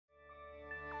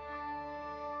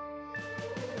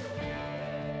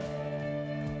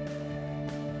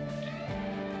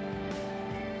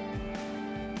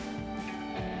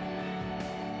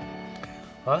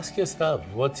Ask yourself,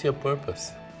 what's your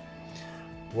purpose?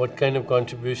 What kind of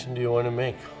contribution do you want to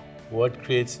make? What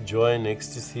creates joy and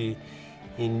ecstasy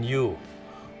in you?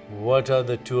 What are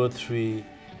the 2 or 3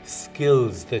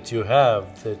 skills that you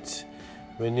have that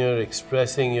when you're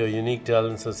expressing your unique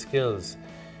talents or skills,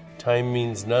 time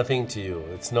means nothing to you.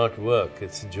 It's not work,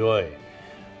 it's joy.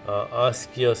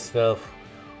 Ask yourself,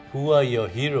 who are your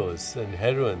heroes and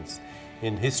heroines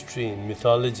in history, in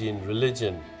mythology, in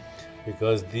religion?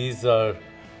 Because these are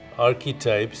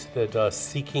archetypes that are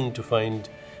seeking to find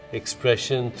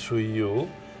expression through you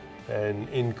and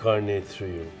incarnate through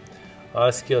you.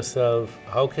 Ask yourself,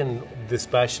 how can this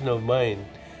passion of mine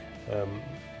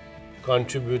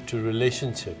contribute to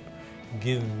relationship,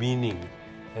 give meaning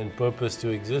and purpose to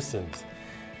existence?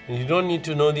 And you don't need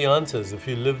to know the answers. If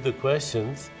you live the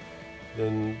questions,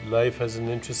 then life has an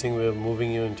interesting way of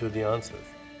moving you into the answers.